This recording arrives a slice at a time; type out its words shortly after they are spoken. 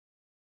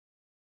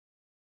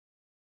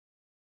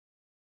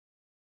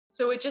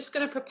So we're just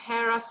going to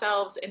prepare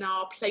ourselves in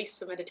our place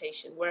for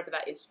meditation, wherever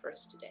that is for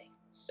us today.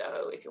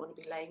 So if you want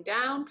to be laying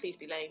down, please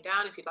be laying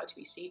down. If you'd like to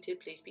be seated,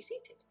 please be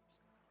seated.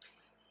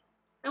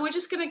 And we're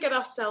just going to get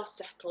ourselves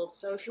settled.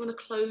 So if you want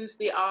to close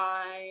the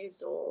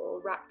eyes or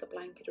wrap the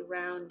blanket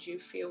around you,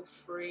 feel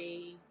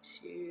free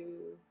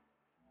to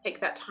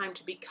take that time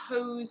to be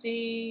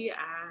cozy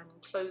and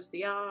close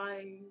the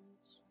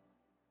eyes.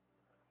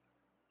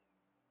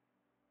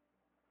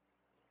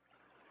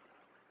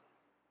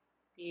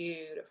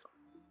 Beautiful.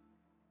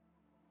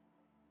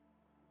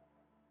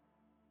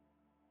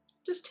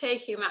 Just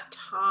taking that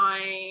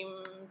time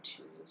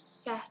to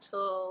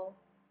settle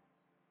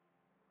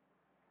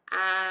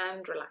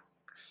and relax.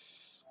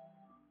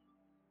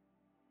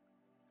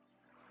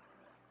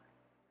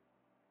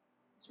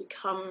 As we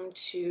come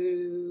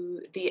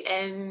to the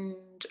end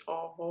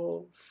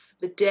of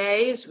the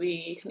day, as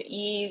we can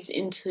ease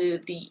into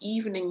the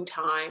evening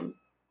time,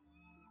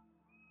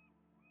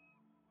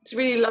 it's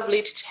really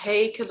lovely to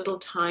take a little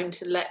time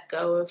to let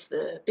go of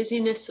the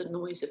busyness and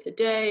noise of the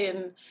day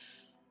and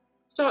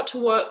start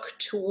to work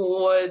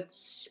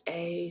towards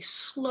a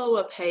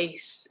slower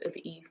pace of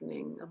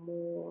evening, a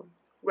more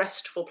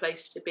restful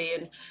place to be.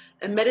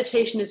 And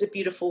meditation is a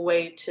beautiful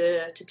way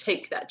to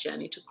take that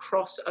journey, to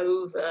cross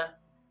over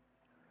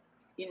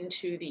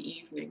into the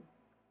evening.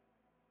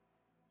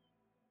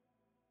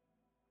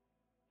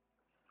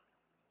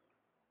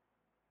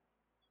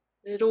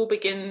 It all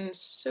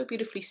begins so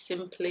beautifully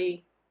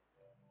simply,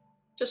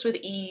 just with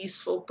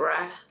easeful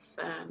breath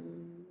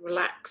and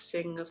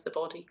relaxing of the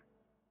body.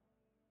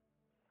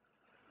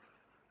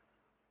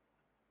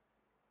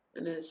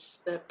 And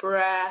as the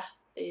breath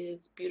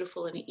is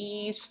beautiful and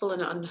easeful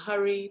and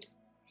unhurried,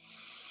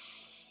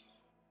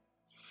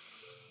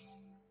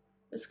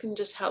 this can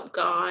just help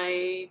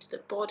guide the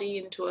body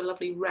into a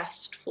lovely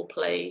restful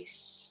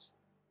place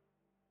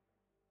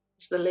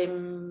as the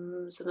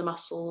limbs and the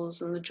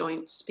muscles and the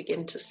joints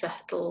begin to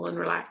settle and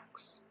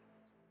relax.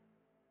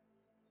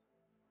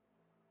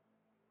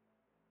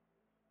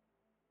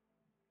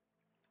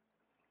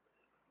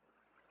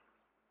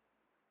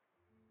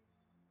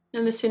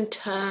 And this in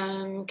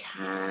turn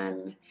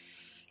can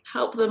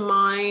help the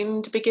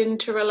mind begin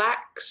to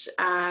relax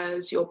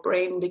as your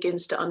brain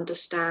begins to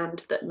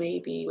understand that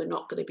maybe we're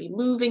not going to be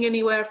moving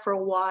anywhere for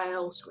a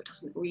while, so it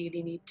doesn't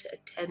really need to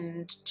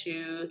attend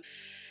to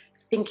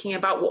thinking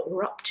about what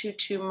we're up to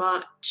too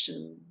much,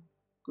 and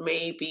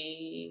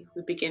maybe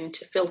we begin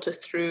to filter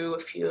through a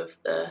few of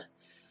the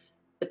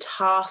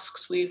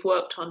tasks we've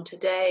worked on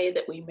today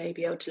that we may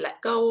be able to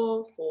let go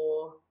of,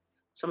 or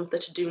some of the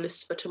to-do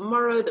lists for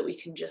tomorrow that we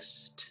can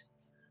just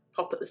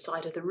pop at the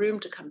side of the room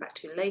to come back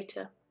to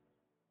later.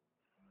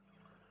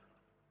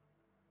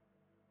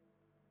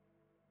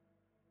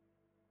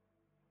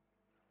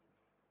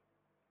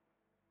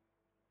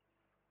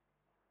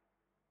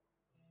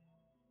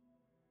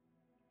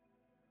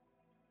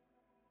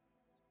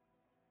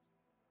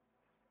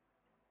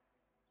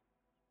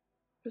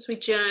 As we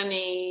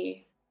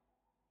journey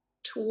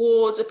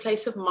towards a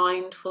place of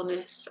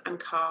mindfulness and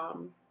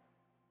calm,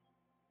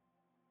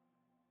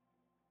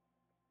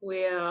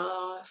 we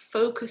are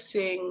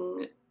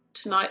focusing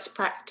tonight's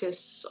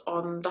practice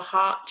on the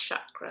heart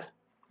chakra,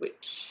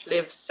 which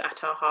lives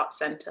at our heart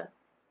center.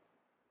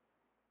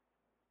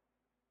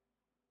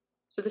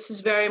 So this is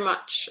very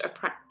much a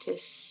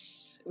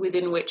practice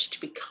within which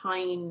to be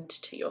kind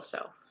to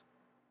yourself.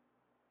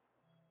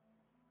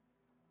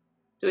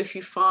 So if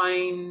you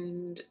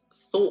find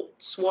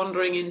thoughts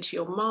wandering into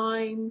your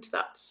mind,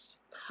 that's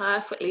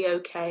perfectly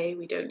okay.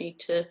 We don't need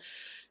to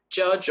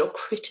judge or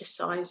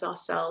criticize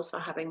ourselves for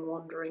having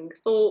wandering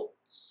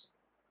thoughts.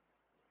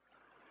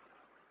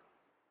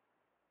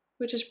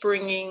 We're just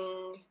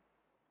bringing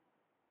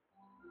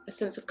a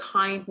sense of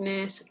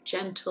kindness, of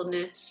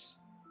gentleness,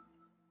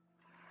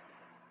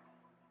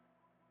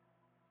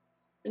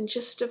 and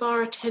just of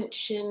our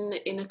attention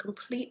in a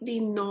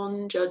completely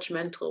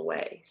non-judgmental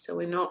way. So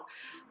we're not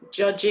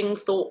judging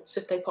thoughts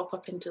if they pop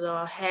up into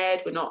our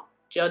head. We're not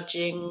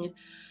judging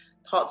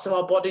parts of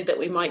our body that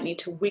we might need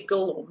to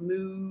wiggle or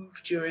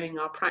move during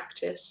our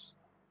practice.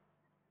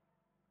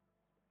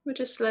 We're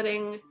just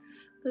letting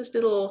those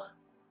little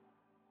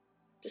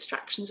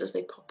distractions as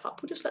they pop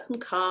up, we'll just let them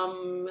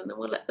come and then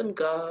we'll let them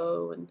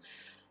go. And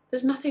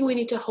there's nothing we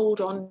need to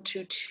hold on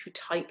to too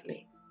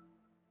tightly.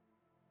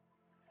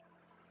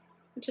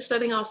 We're just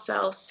letting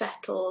ourselves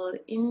settle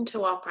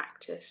into our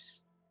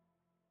practice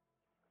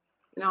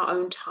in our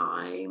own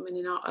time and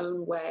in our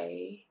own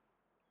way.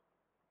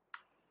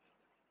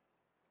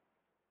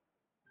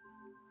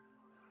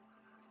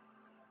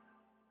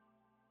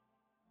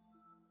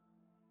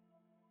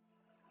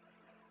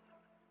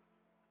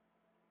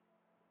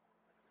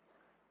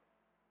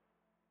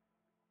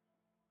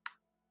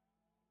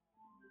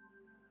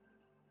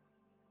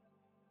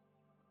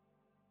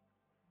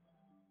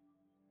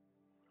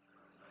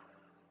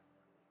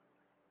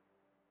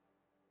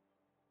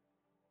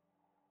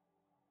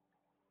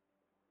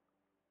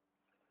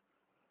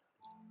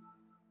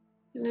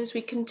 And as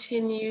we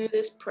continue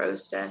this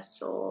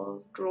process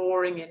of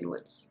drawing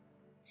inwards,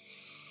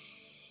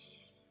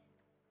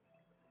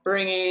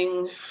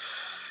 Bringing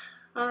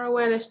our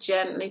awareness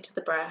gently to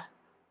the breath.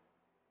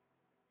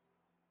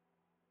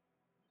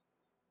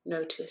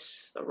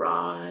 Notice the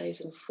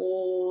rise and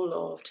fall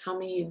of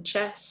tummy and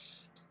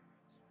chest.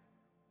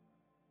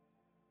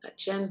 That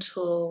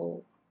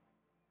gentle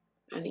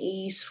and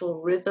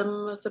easeful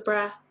rhythm of the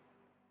breath.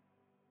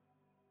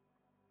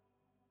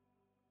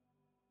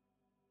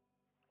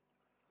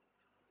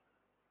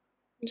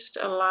 Just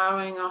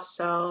allowing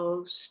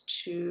ourselves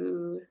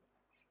to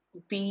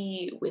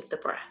be with the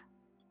breath.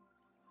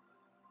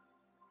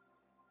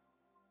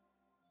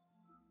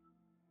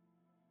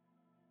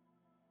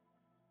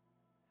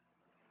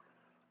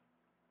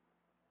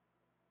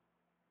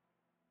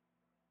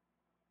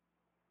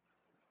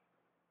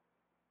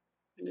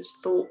 And as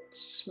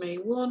thoughts may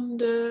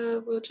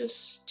wander, we'll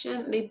just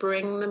gently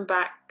bring them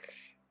back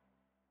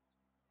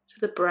to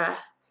the breath,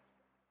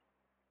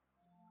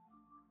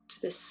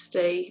 to this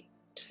state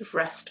of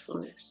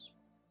restfulness.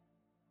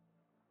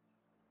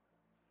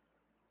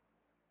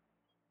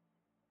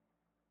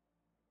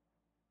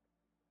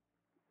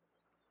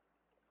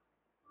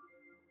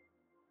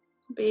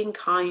 Being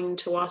kind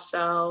to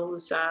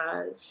ourselves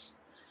as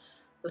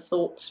the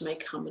thoughts may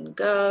come and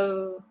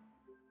go,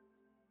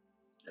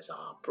 as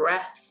our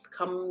breath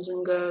comes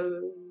and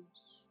goes.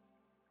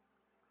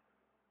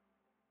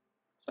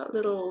 That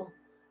little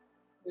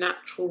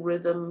natural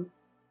rhythm.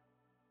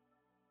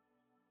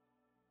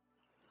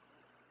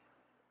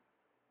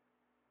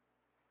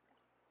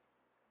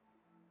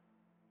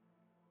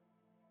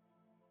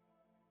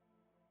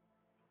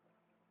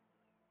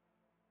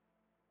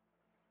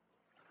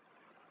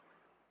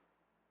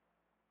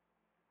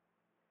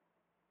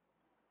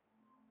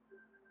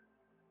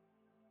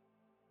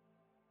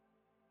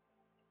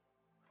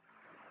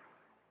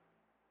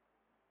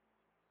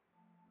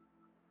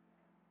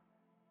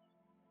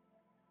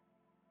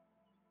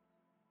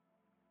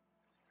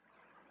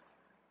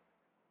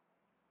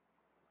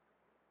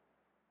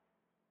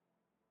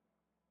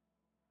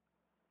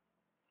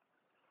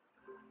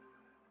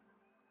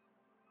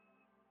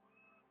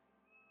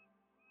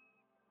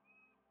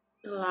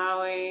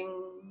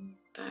 Allowing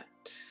that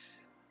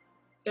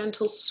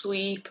gentle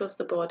sweep of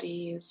the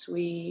body as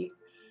we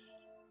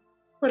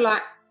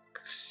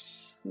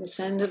relax and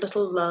send a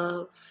little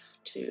love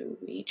to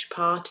each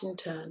part in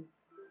turn.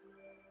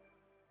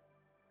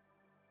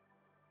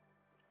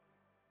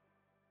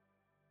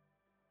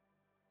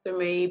 So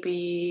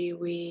maybe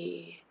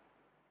we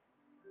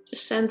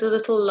just send a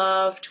little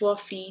love to our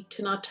feet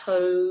and our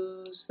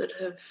toes that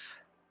have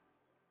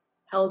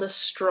held us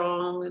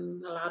strong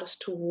and allowed us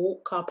to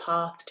walk our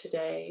path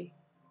today.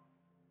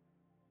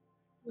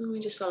 And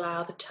we just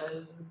allow the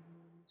toes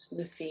and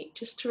the feet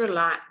just to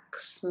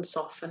relax and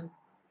soften.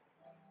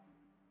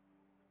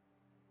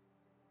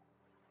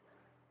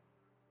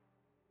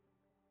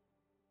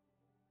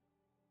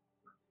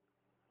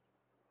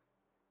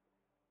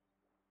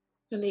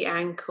 And the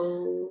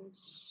ankles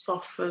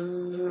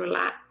soften and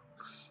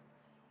relax,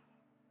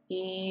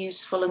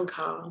 easeful and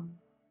calm.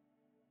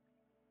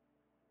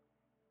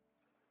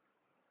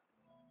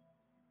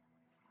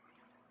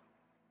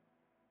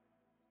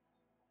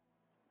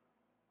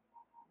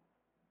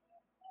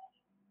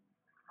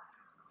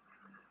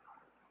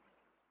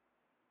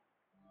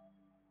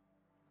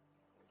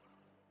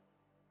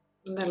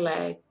 And the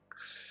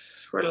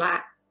legs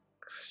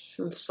relax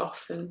and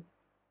soften.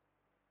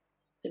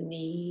 The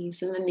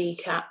knees and the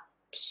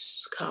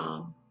kneecaps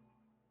calm.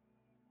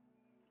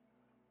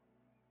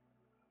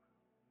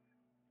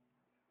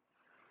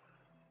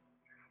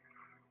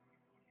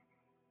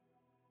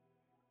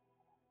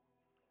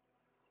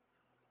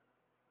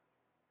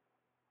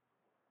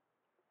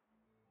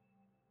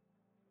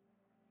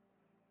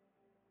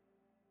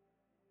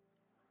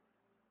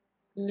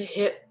 And the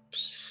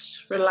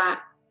hips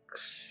relax.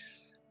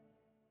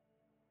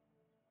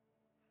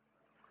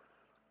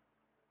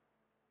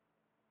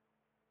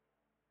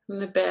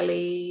 And the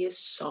belly is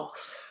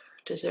soft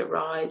as it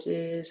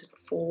rises and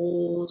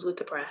falls with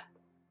the breath.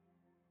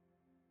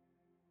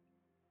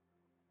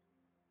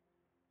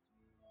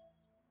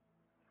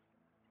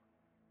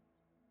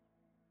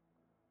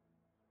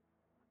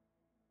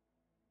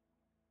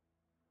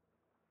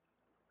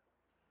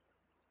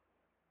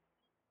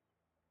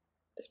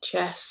 The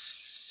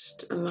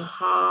chest and the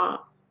heart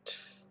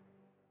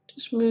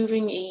just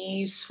moving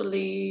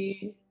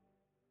easily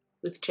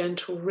with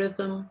gentle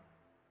rhythm.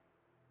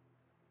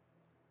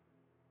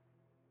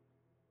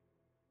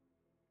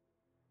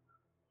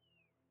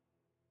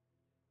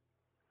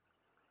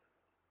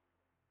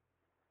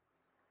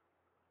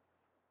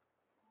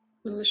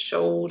 And the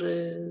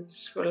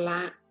shoulders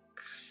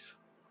relax,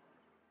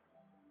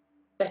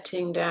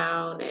 setting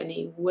down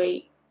any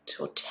weight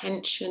or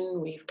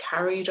tension we've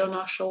carried on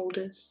our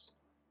shoulders.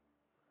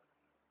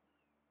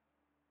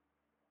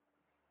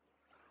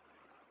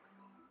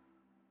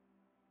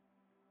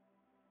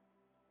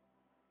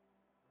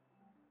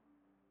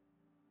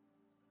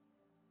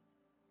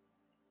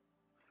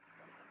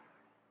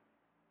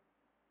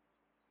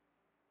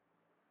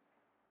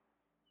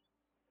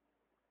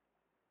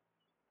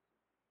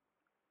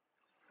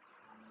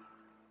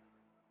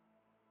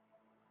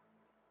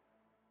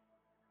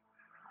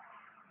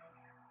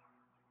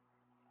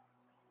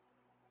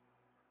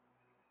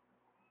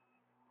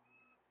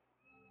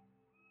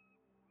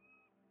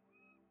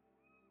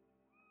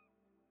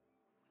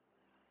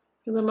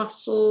 And the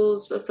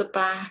muscles of the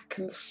back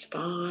and the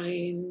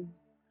spine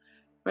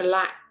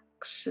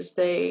relax as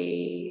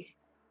they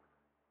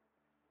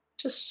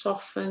just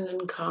soften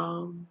and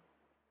calm.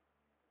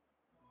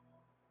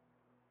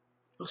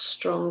 Our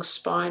strong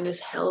spine has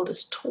held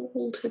us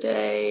tall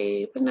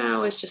today, but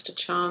now is just a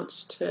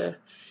chance to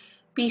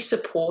be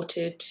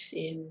supported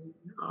in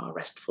our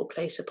restful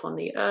place upon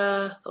the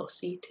earth or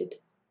seated.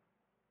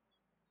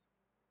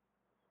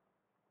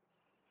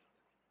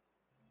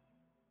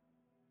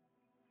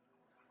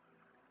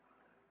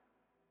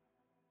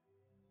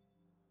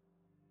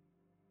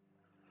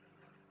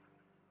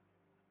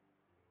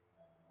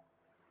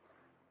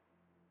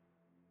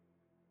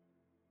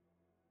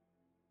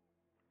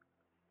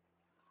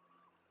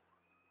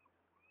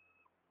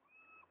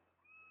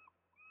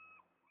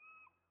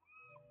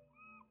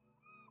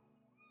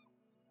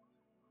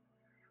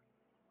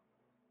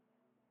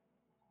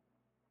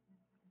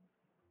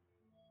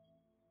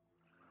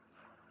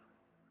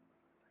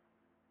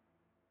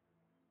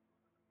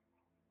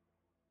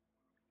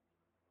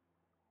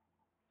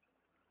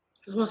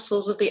 The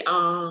muscles of the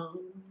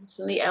arms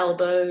and the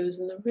elbows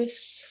and the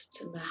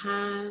wrists and the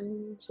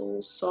hands,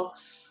 all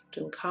soft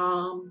and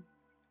calm.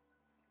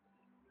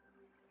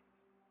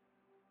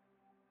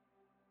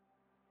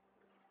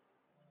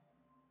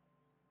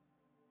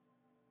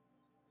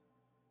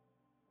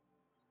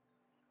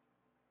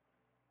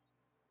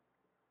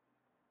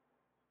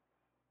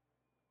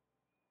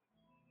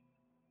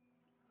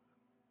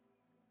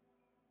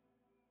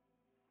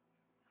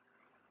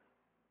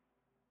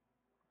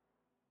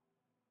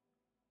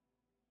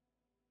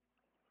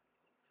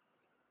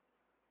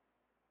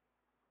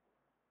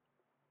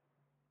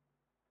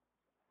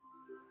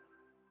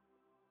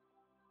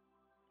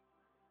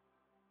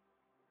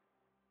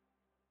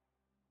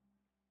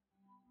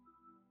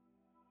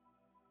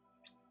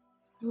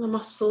 And the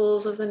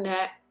muscles of the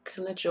neck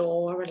and the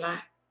jaw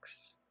relax.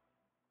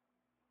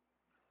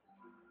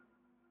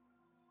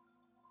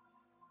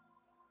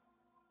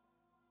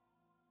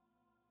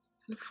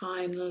 And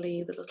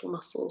finally, the little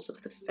muscles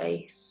of the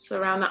face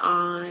around the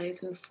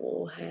eyes and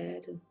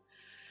forehead and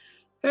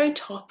very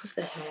top of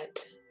the head,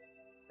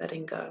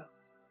 letting go.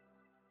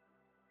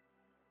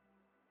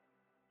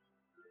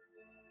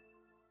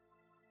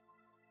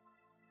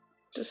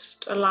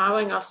 Just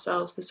allowing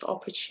ourselves this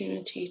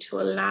opportunity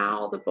to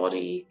allow the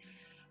body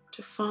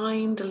to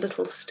find a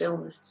little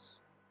stillness.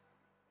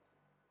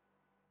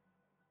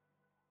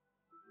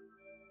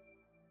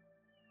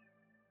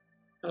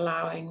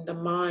 Allowing the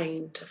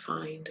mind to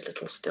find a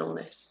little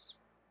stillness.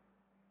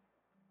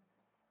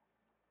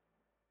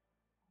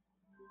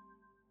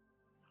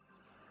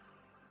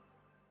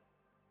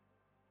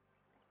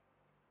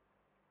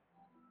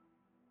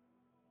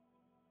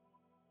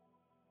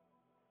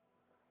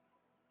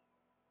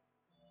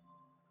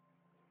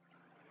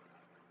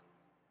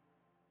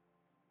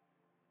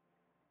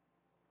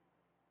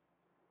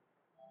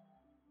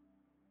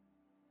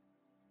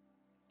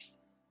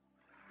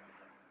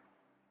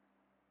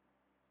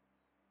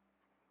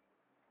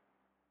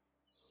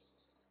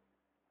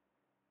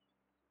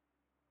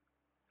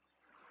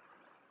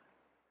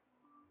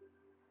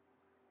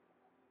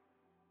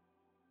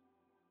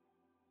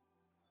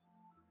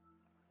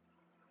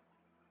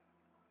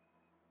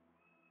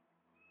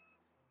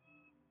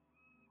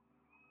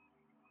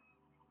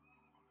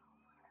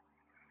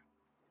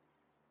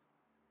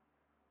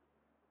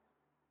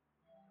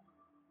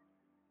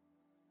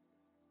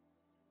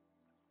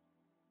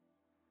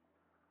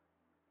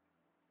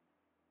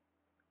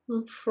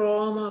 And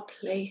from our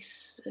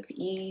place of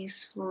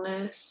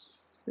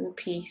easefulness and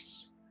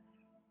peace,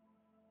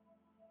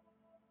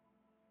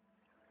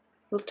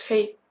 we'll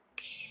take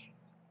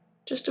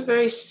just a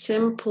very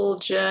simple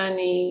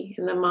journey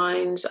in the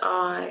mind's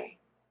eye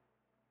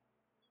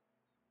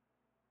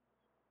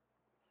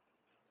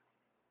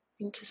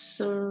into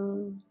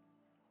some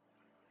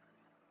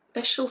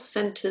special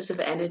centers of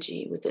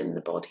energy within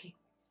the body,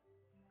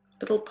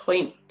 little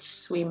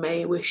points we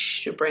may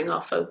wish to bring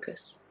our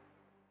focus.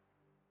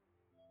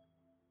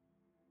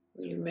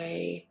 You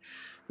may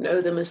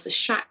know them as the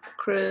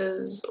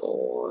chakras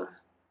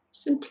or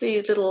simply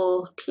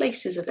little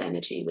places of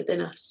energy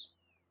within us.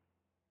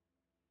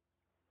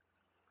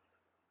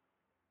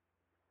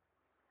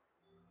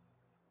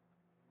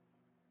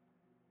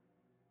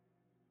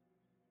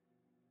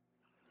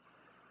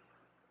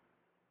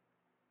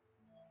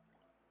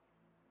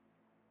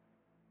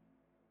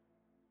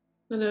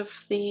 And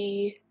of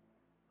the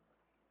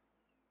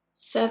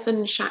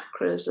 7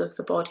 chakras of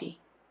the body,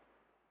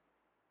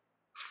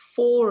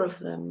 4 of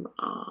them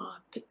are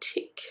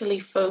particularly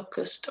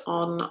focused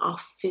on our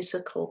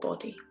physical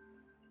body.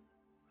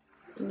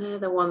 And they're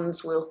the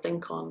ones we'll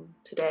think on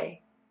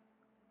today.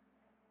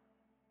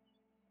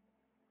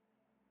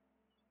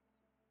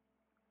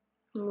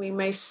 And we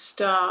may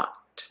start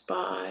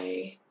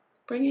by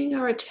bringing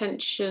our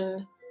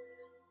attention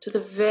to the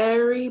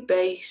very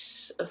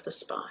base of the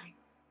spine,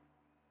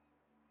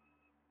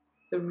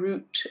 the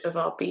root of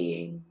our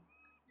being,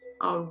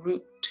 our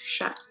root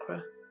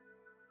chakra.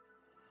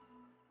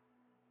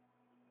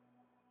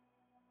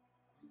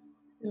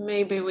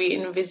 Maybe we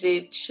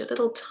envisage a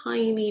little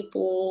tiny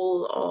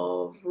ball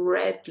of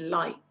red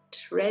light,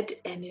 red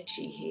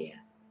energy here.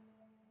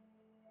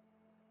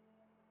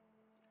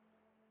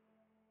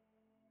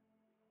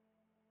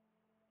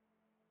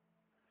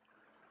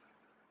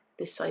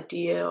 This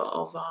idea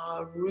of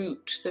our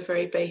root, the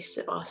very base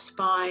of our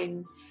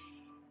spine,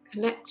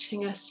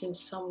 connecting us in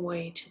some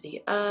way to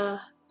the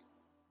earth,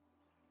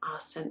 our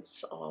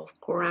sense of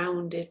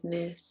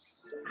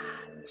groundedness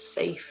and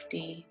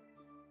safety.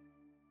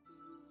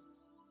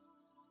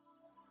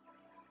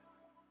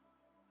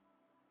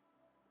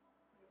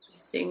 As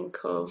we think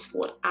of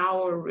what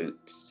our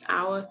roots,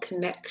 our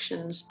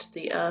connections to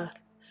the earth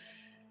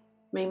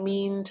may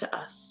mean to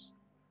us.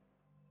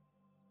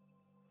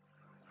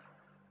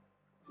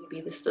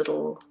 Maybe this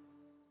little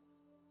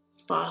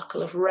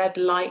sparkle of red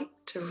light,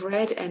 of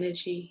red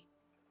energy,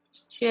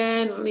 just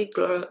gently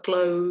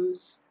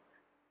glows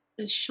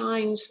and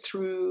shines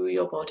through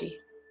your body,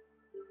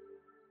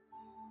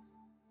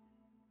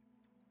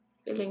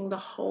 filling the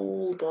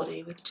whole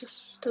body with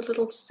just a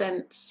little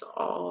sense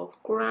of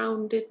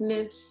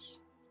groundedness,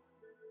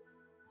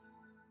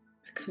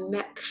 a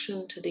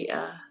connection to the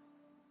earth,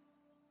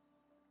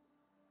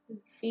 and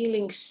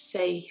feeling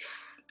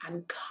safe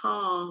and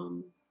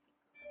calm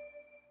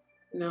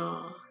in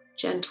our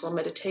gentle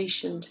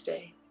meditation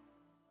today.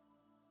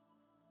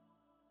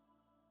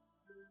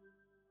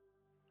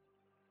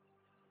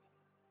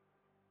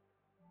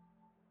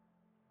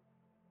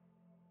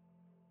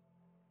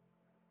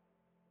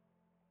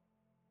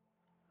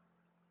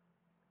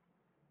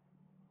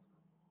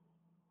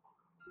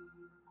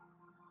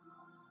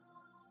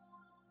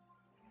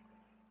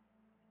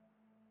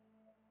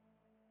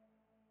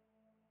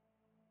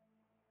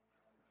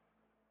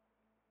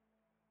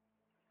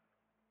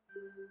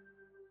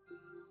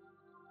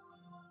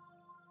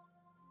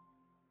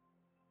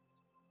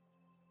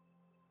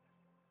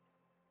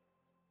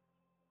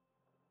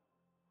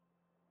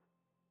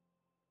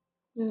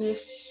 And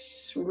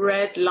this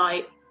red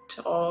light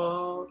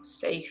of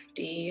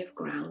safety, of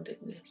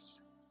groundedness,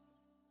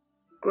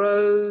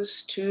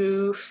 grows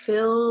to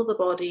fill the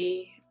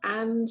body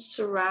and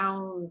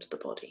surround the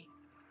body.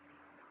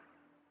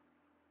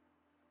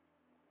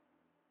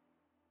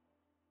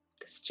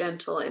 This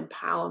gentle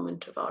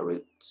empowerment of our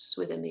roots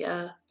within the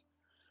earth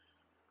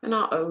and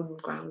our own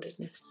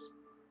groundedness.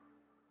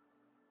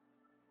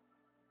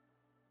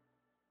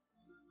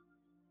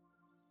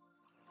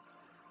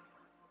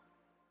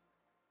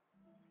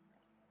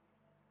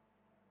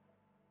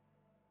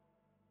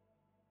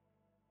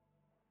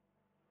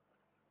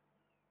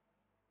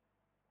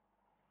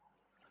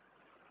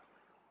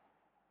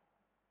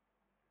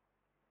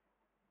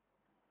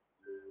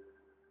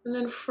 And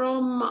then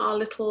from our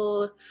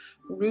little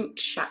root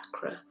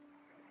chakra,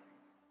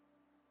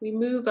 we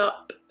move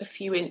up a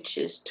few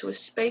inches to a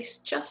space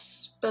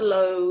just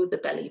below the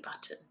belly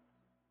button,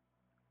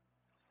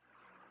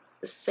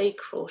 the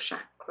sacral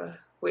chakra,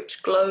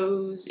 which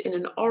glows in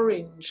an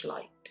orange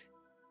light.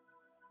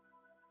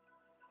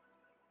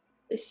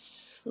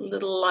 This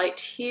little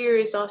light here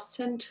is our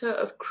center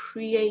of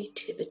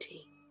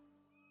creativity.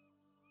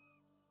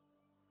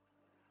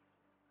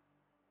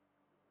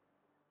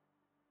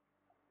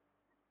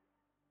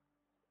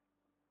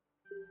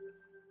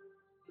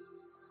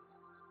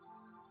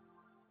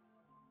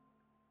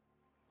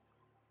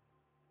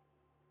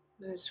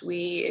 As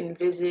we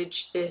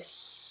envisage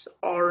this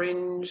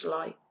orange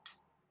light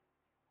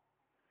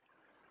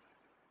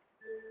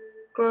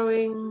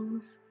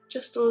growing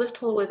just a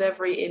little with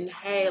every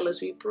inhale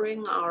as we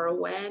bring our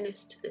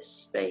awareness to this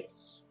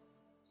space,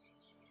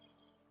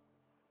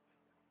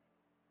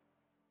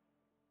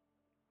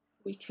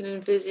 we can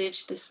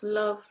envisage this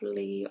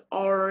lovely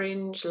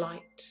orange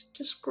light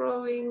just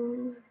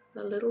growing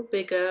a little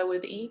bigger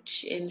with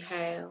each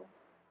inhale.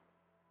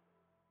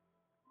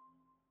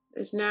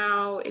 As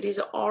now it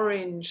is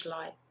orange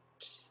light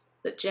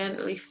that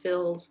gently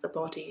fills the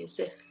body, as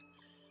if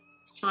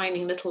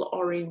shining little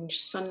orange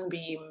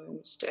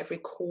sunbeams to every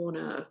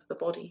corner of the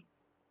body.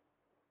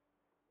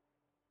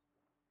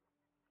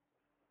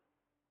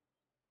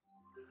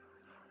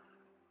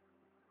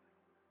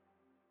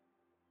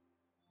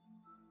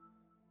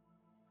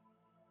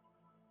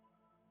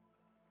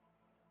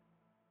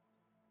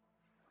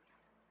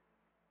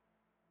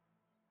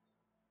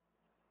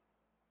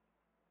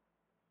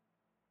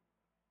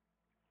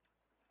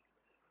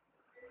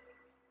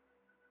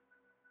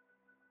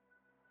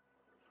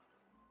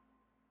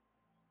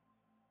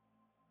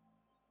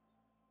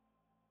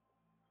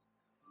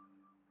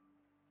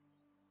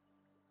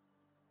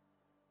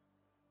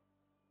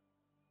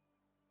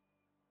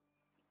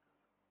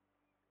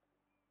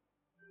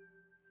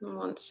 And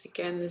once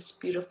again, this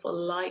beautiful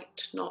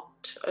light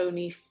not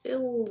only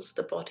fills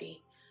the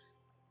body,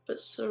 but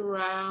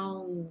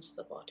surrounds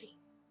the body.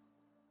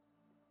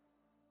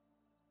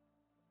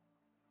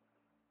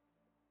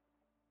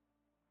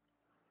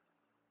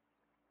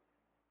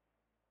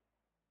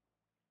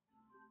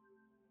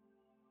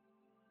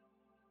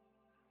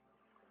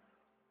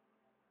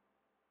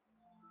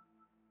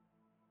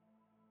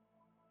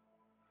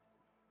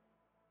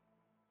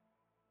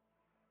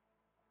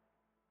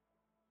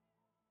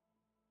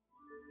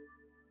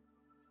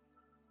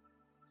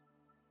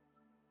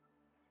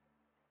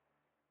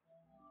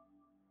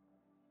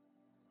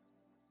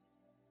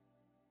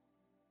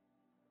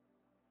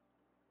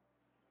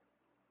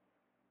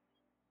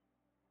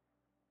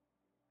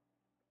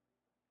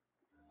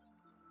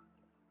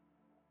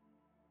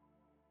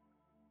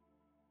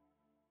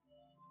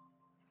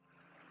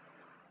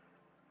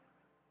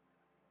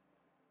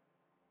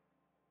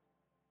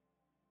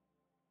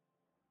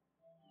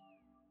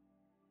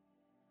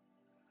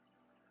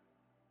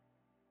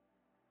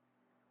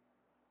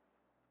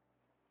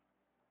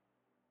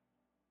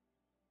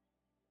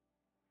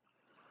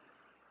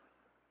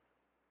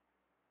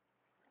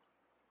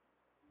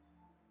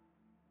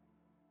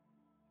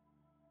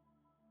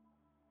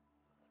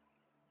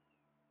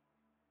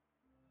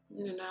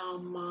 And in our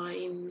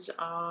mind's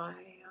eye,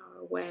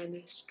 our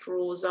awareness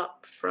draws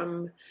up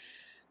from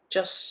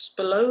just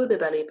below the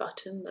belly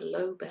button, the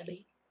low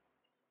belly,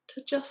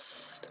 to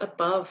just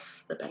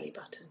above the belly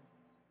button.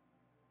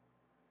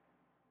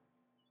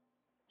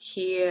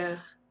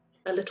 Here,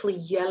 a little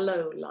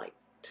yellow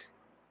light,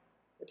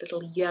 a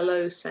little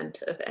yellow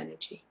center of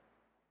energy.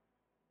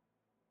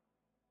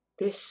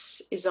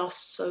 This is our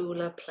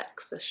solar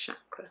plexus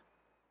chakra,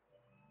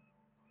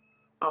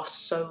 our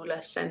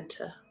solar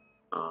center,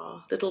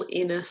 our little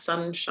inner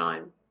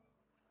sunshine,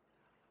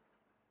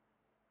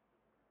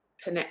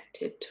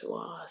 connected to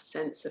our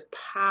sense of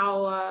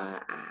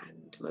power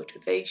and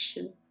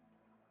motivation.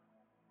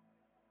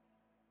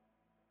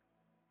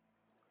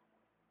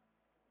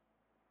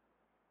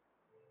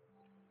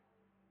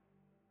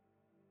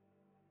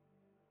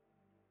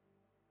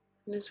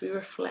 And as we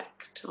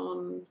reflect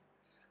on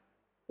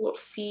what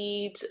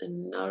feeds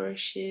and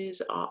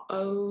nourishes our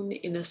own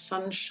inner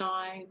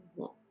sunshine,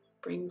 what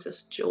brings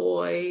us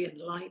joy and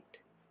light,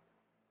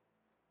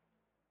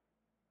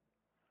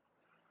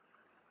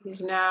 it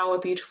is now a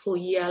beautiful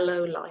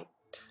yellow light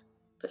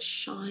that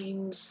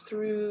shines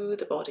through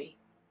the body,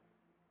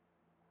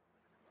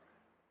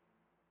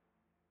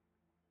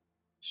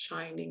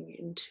 shining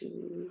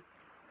into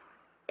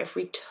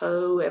every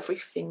toe, every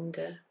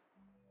finger,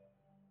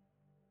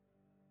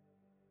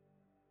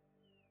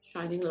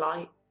 shining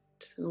light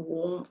and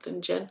warmth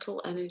and gentle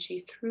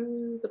energy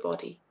through the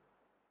body.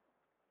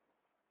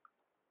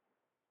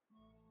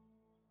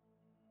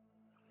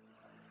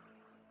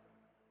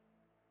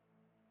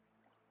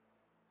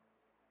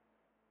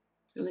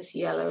 And this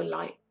yellow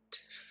light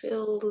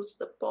fills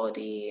the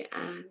body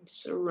and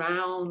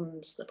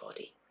surrounds the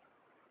body.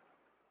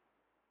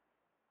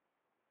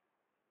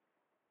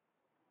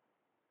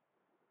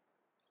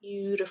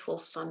 Beautiful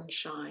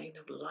sunshine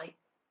of light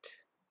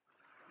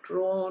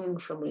drawn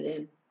from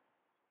within.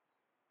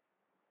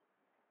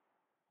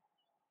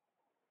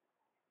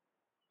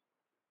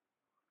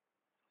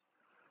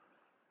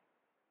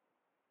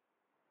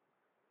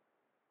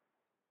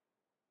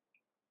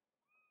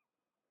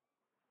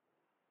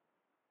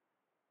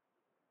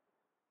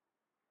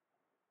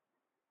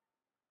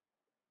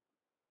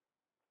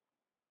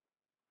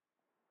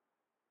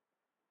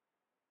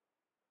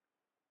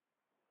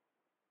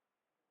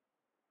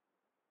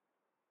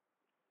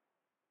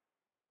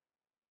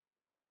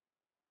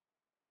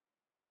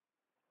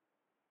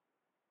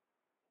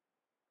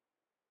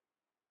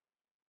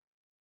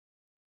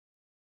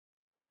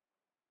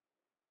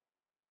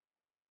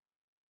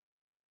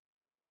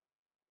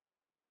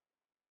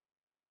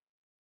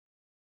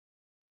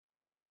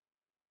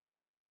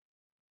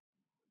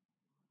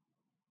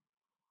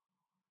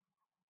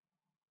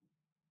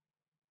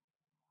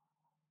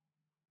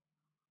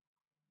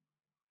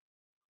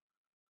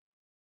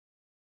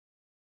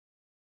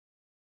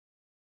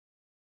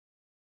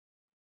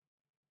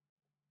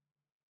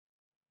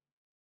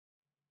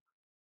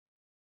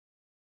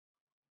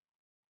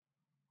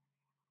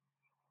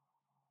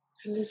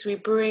 And as we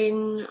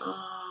bring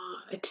our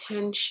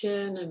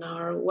attention and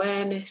our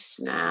awareness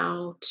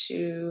now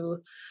to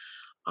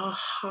our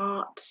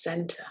heart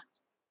center,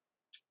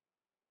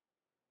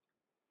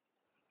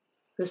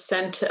 the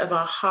center of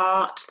our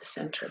heart, the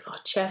center of our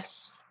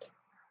chest,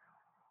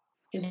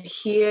 and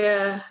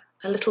here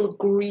a little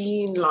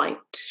green light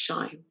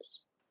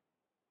shines.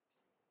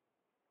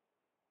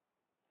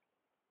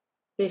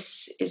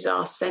 This is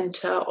our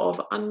center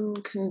of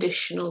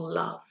unconditional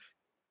love.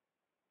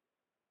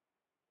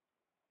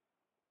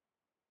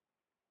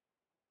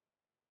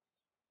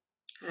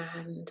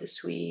 And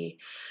as we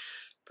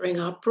bring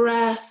our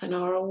breath and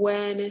our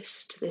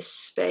awareness to this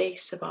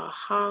space of our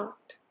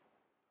heart,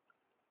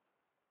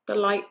 the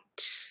light,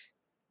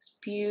 this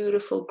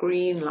beautiful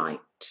green light,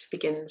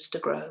 begins to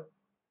grow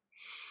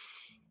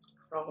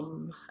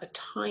from a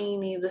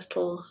tiny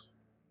little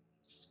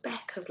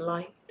speck of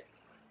light.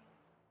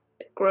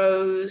 It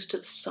grows to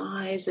the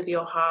size of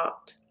your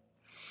heart.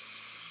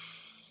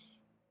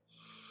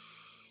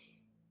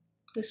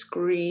 This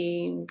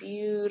green,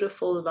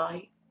 beautiful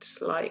light,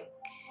 like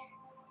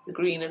the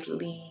green of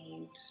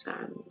leaves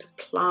and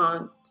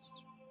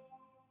plants,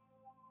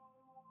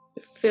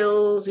 it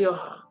fills your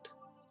heart.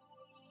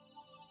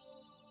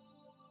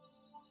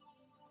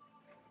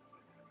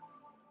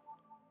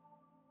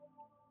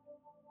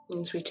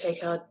 As we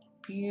take our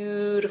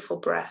beautiful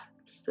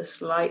breaths,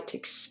 this light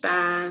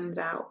expands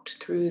out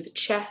through the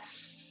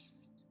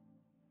chest,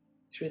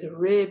 through the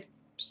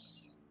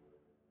ribs.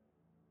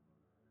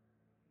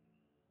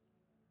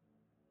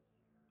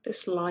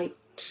 This light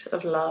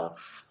of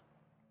love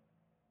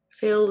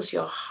fills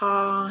your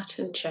heart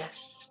and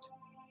chest.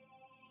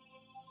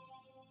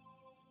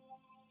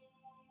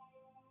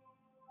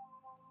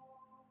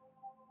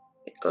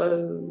 It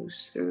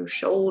glows through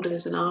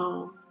shoulders and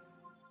arms,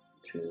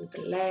 through the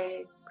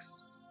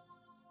legs,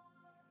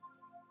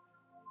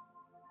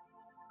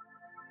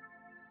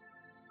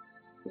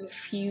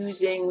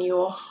 infusing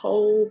your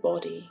whole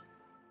body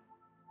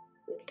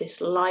with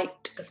this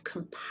light of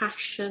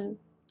compassion,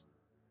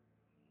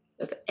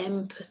 of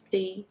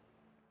empathy,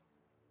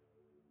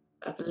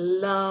 of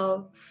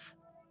love,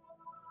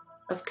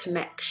 of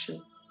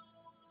connection.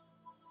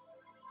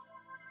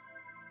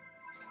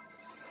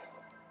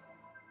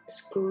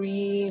 This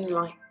green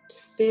light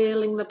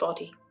filling the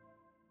body.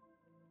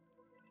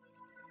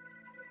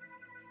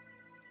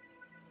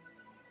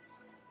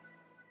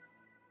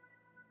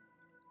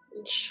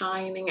 And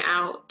shining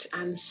out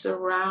and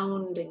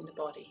surrounding the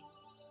body.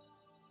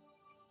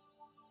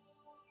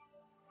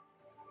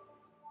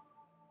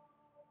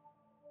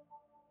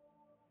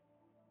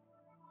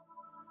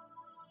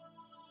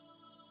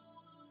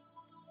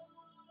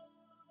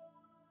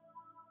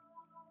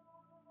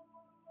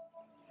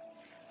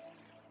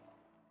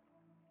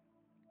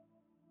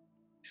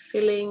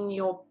 Filling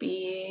your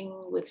being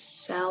with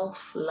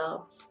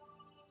self-love,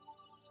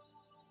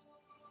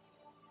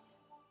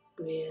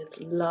 with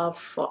love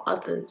for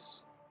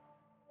others,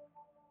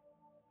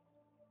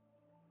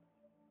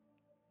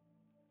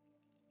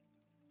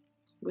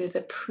 with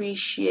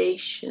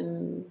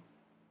appreciation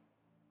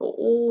for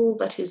all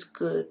that is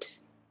good.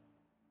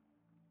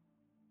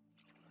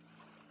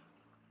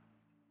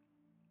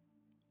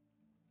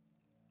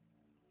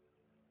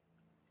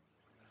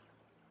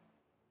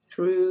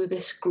 Through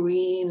this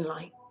green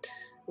light,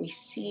 we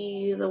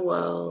see the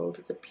world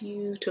as a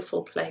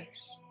beautiful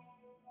place.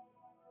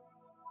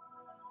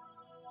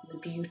 The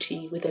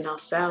beauty within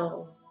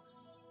ourselves.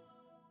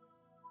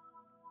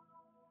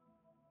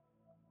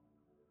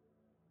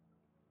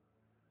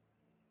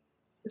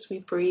 As we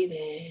breathe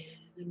in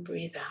and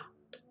breathe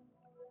out.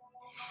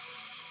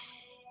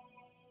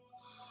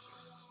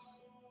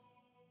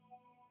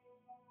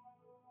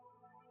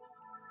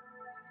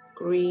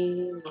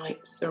 Green light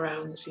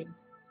surrounds you.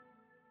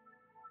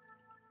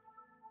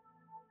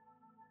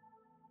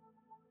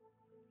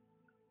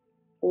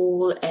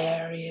 All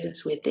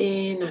areas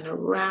within and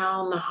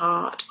around the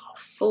heart are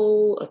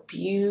full of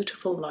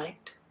beautiful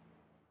light.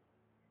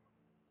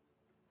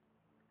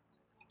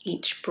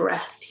 Each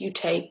breath you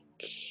take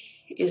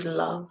is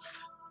love.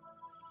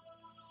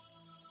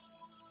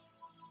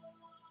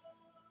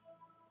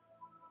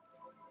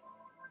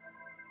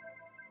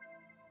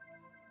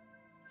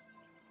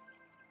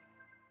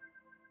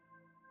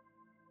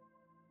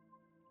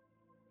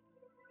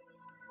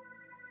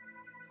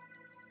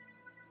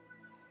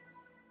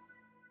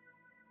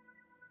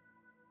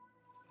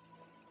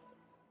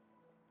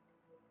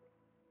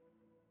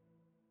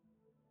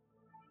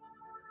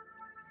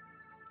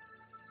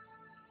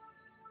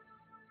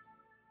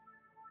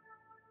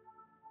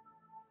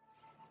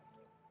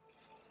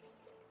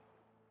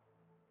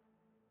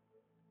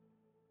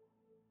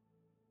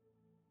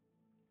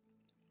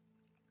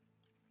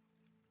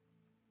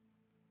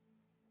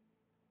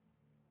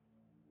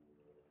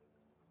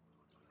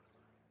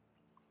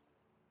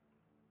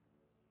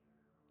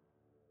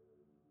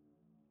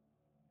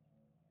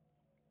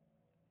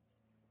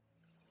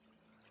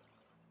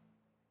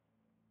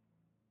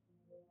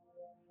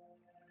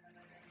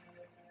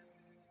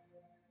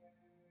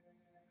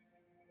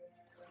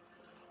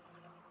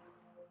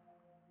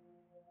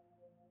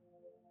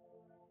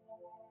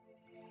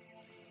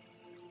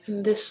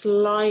 And this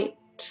light,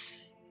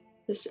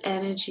 this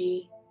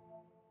energy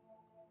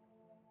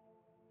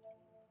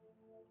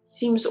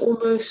seems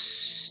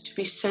almost to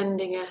be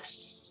sending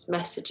us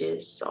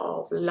messages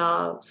of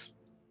love,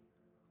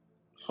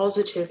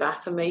 positive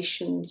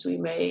affirmations we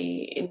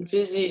may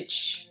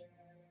envisage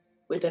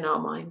within our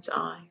mind's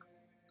eye.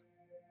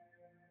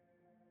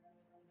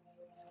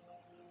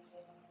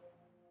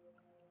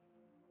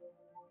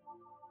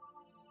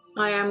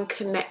 I am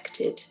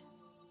connected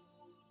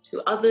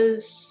to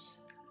others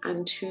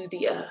and to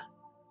the earth.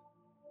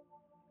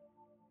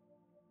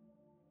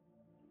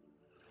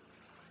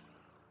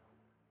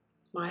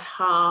 My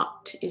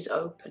heart is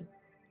open.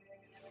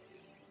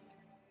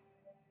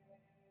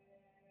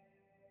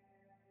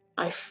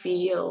 I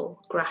feel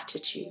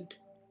gratitude.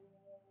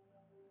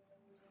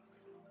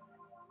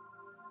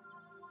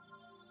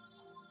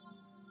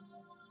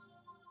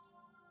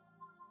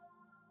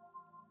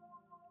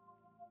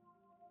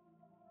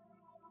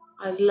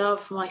 I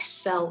love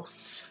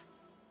myself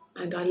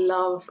and I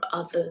love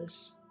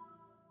others.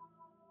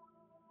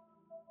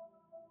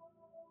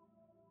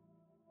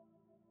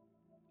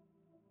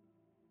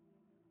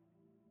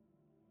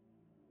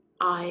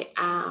 I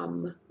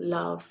am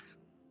love.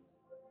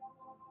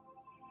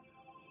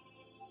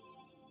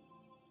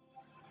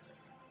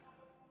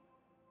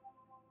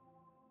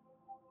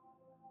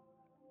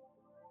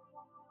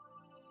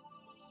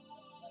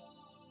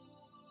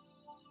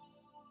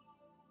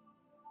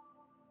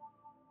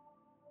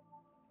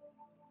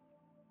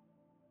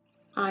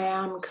 I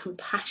am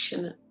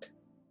compassionate.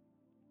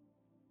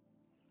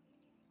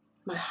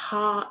 My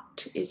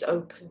heart is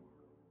open.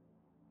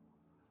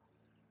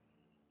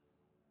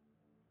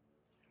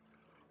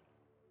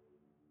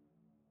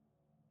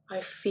 I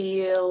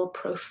feel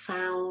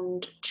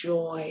profound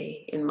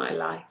joy in my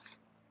life.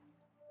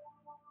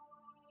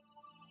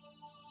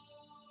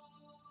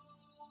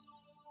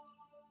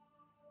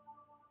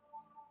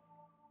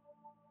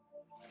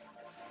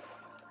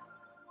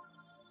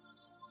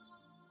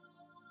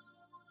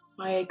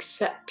 I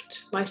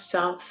accept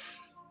myself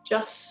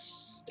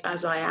just just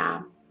as I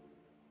am.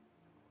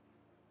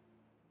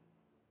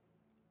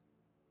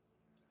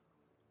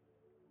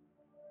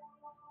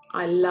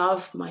 I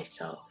love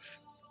myself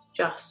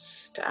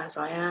just as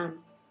I am.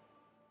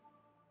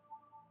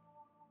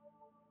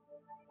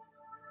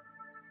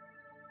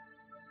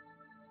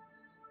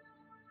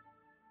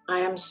 I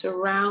am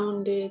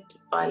surrounded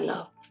by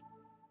love.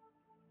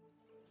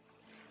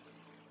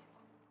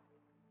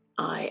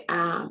 I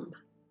am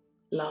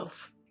love.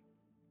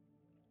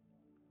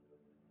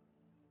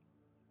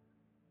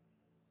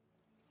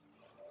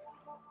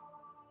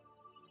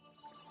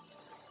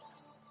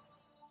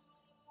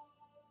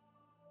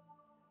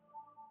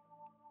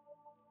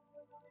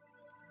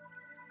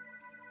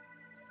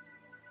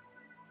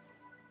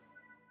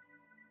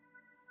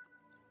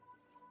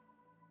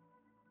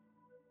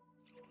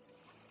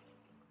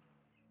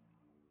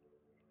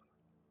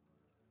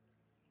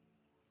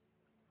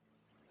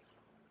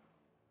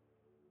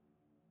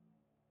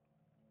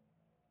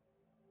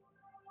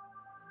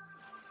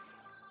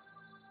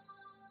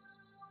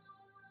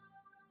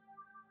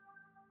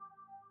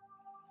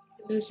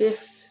 As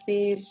if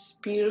these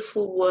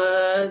beautiful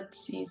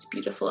words, these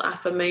beautiful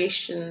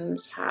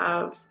affirmations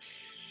have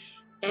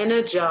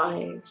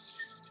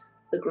energized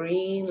the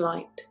green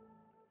light.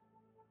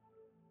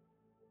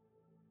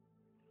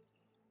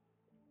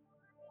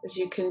 As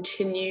you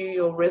continue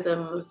your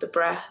rhythm of the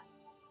breath,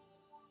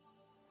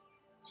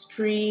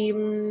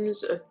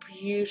 streams of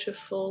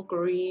beautiful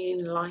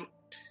green light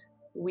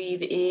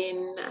weave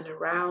in and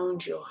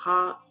around your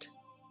heart,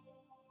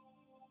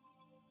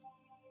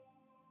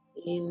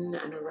 in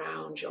and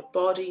around your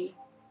body,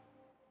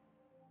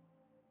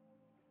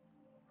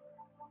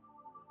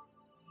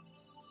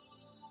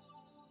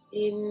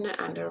 in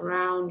and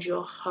around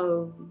your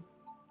home,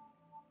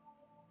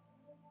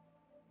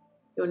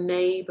 your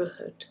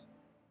neighborhood,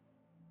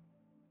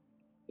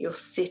 your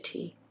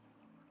city,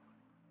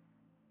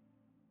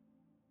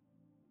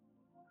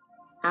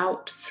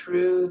 out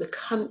through the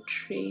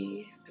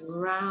country and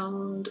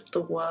round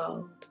the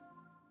world.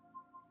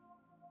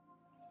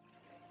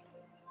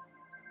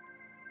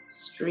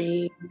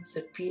 Streams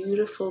of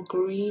beautiful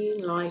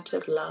green light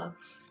of love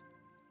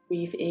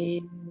weave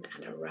in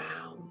and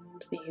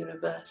around the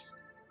universe.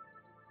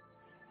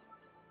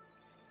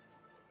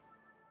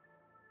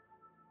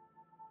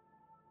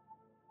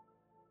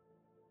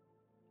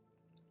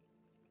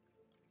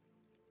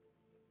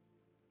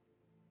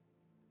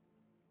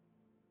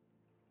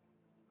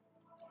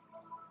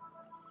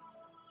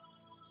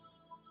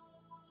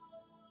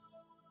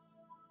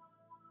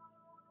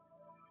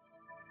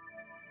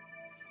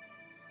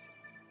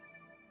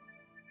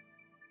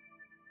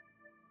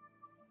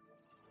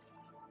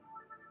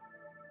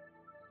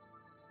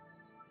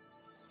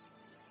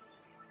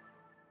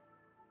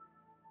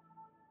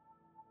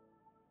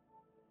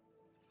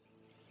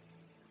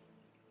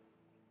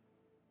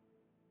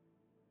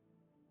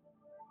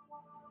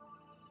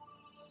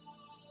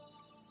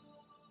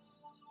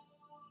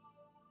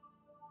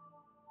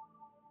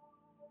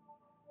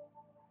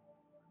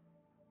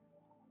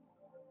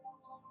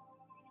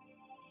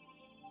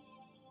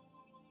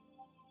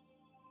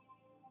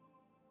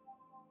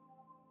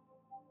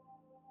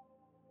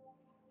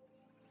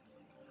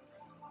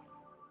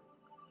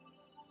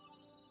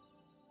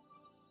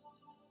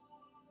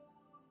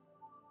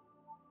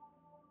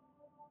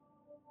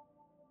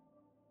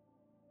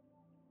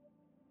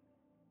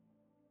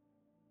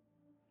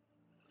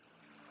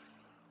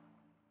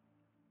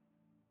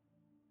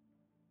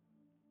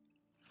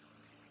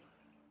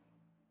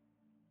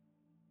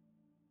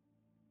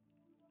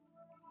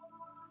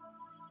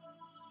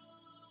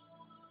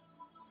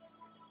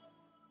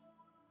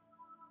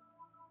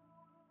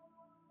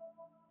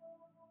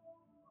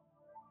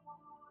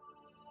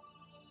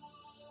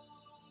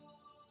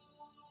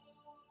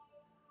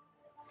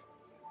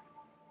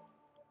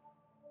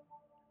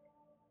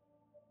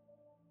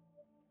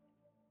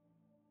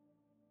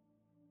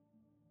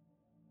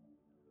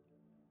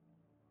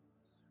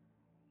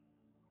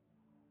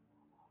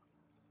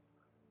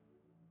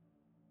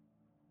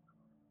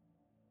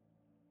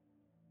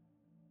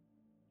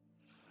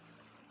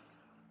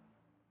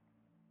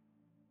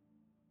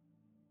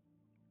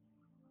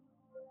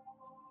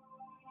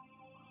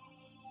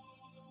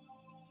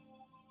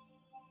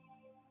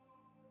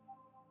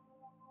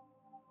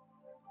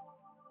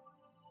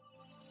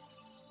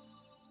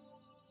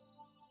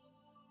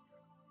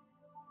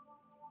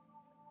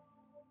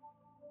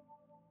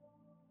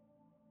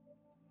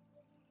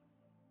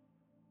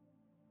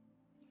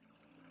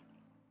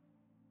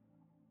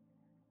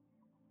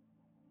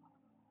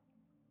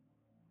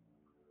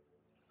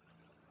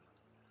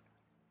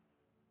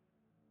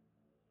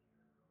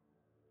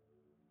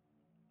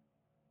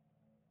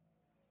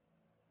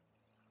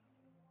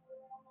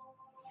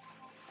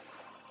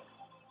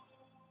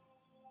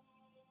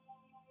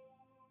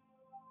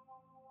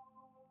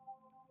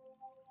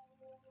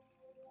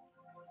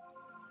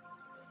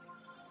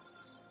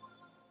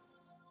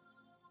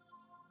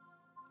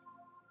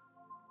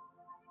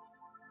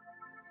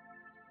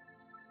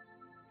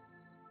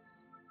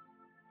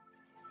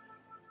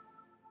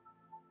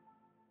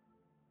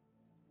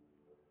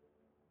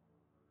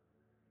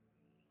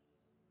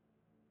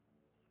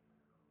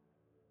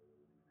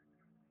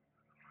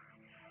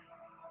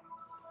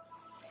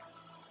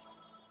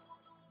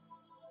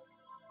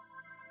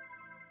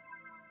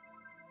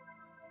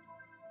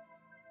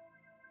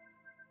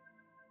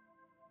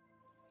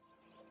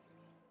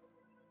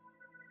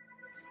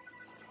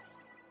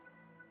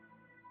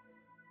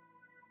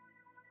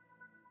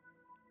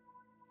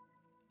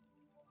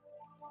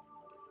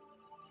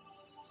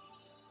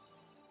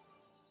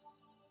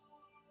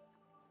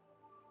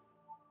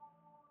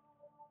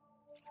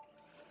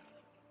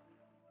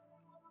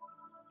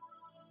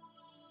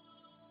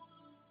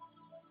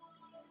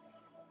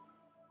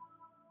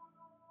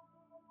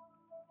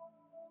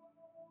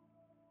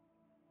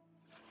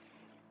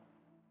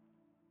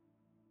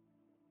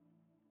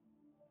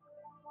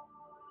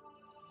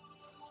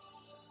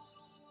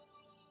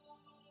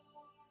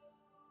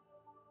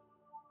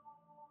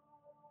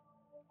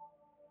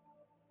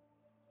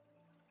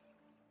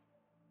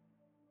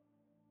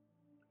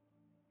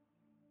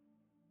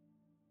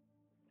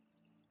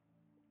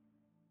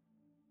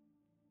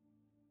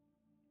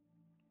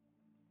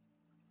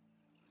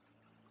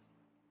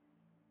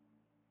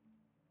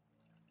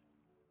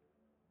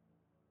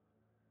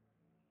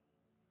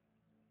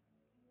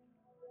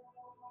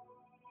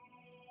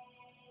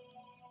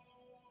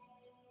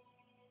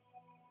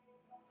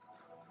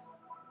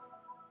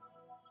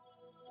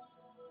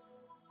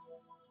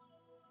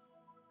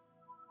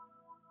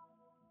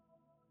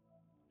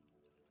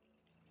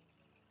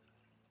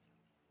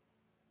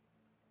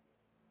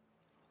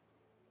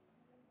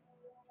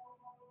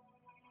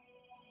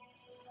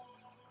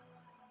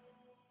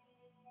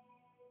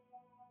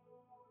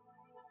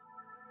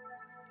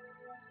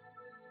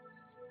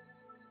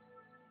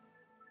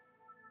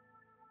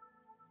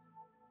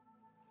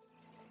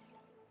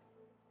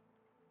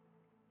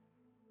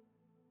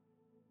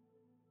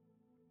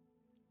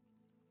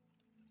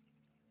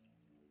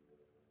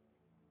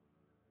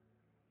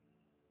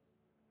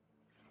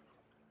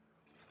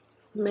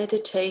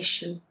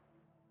 Meditation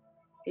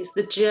is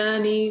the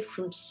journey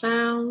from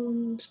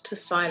sound to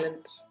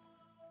silence,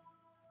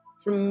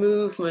 from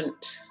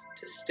movement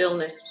to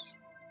stillness,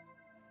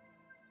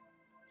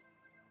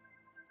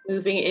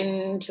 moving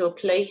into a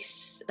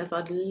place of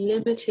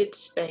unlimited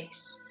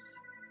space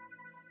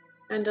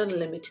and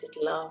unlimited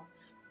love.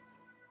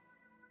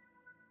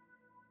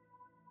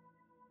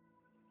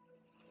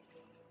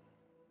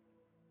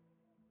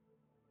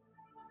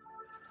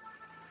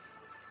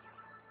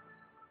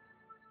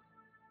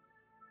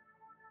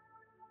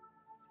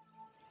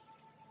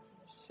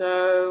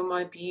 So,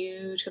 my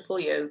beautiful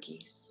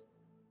yogis,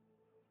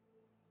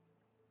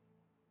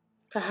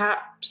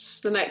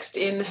 perhaps the next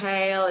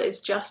inhale is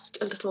just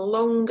a little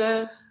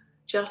longer,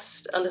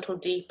 just a little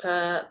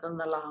deeper than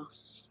the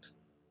last.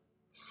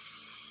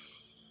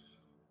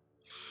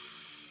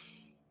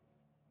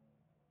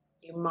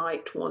 You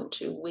might want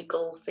to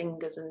wiggle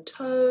fingers and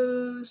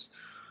toes,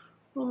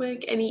 or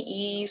make any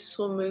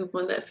easeful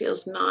movement that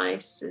feels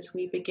nice as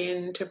we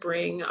begin to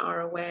bring our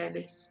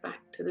awareness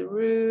back to the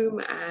room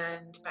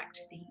and back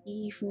to the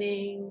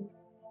evening.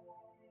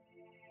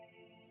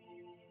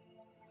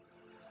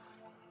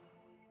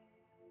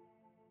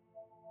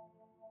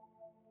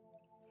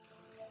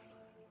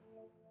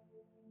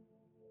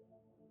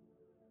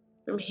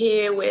 From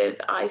here, with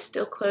eyes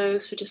still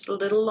closed for just a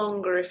little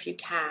longer if you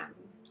can,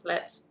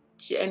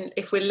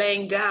 if we're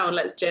laying down,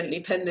 let's gently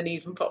bend the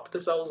knees and pop the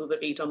soles of the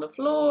feet on the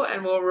floor,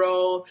 and we'll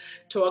roll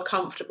to our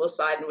comfortable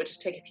side, and we'll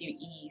just take a few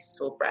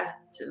easeful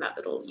breaths in that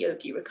little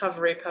yogi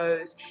recovery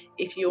pose.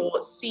 If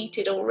you're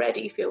seated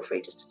already, feel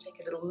free just to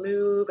take a little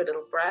move, a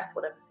little breath,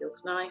 whatever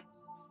feels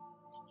nice.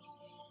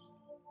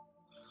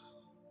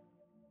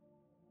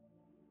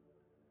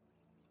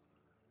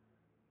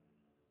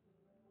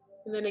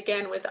 And then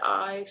again, with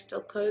eyes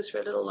still closed for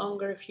a little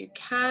longer if you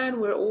can,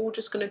 we're all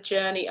just going to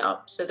journey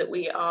up so that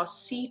we are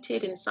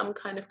seated in some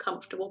kind of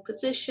comfortable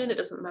position. It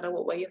doesn't matter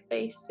what way you're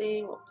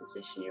facing, what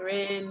position you're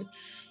in.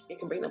 You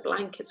can bring the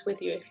blankets with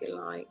you if you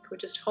like. We're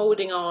just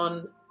holding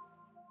on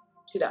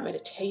to that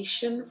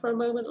meditation for a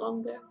moment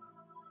longer.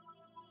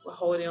 We're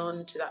holding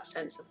on to that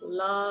sense of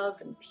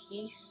love and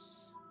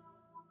peace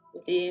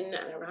within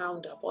and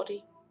around our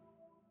body.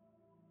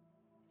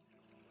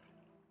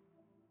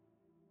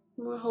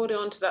 And we're holding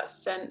on to that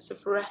sense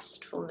of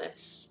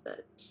restfulness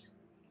that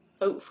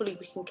hopefully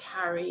we can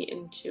carry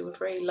into a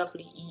very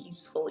lovely,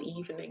 easeful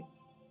evening.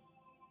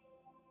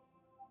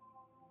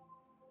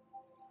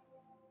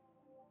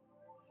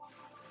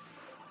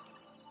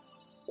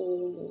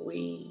 All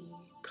we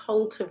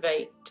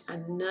cultivate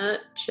and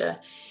nurture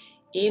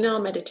in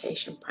our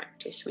meditation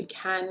practice, we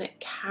can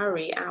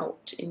carry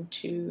out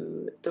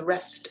into the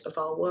rest of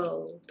our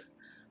world,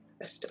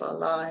 the rest of our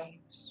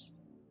lives.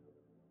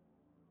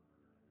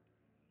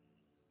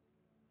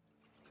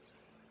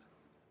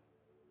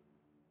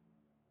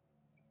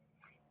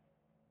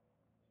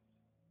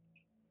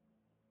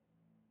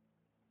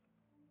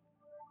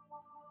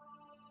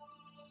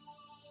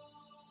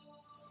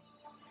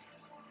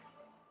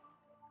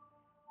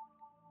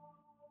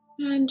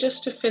 And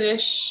just to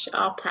finish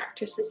our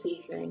practice this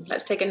evening,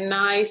 let's take a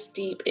nice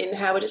deep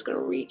inhale. We're just going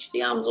to reach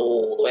the arms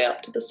all the way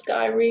up to the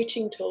sky,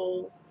 reaching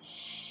tall.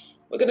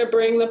 We're going to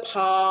bring the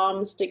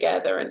palms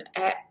together and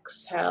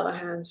exhale the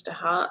hands to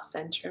heart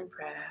center in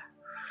prayer.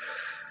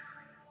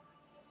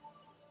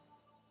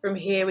 From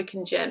here, we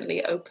can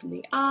gently open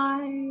the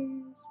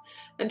eyes,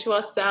 and to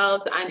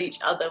ourselves and each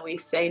other, we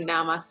say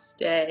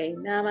namaste,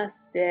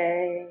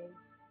 namaste.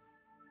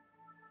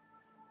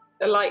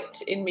 The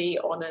light in me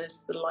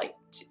honors the light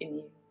in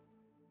you.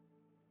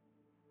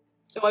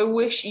 So I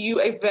wish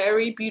you a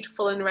very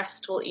beautiful and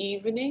restful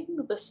evening.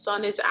 The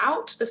sun is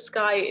out, the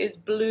sky is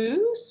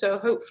blue, so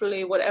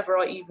hopefully whatever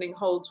our evening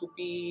holds will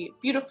be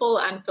beautiful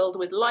and filled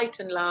with light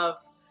and love.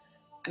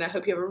 And I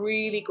hope you have a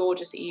really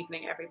gorgeous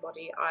evening,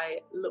 everybody.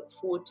 I look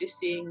forward to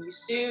seeing you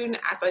soon.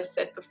 As I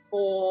said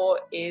before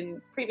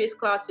in previous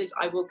classes,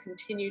 I will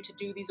continue to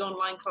do these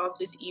online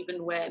classes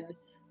even when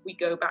we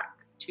go back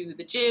to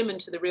the gym and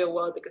to the real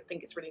world, because I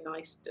think it's really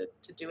nice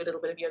to do a little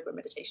bit of yoga and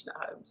meditation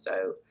at home.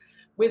 So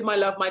with my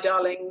love, my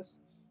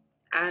darlings,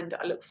 and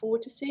I look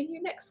forward to seeing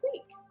you next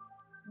week.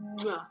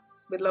 Mwah.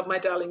 With love, my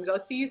darlings. I'll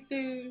see you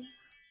soon.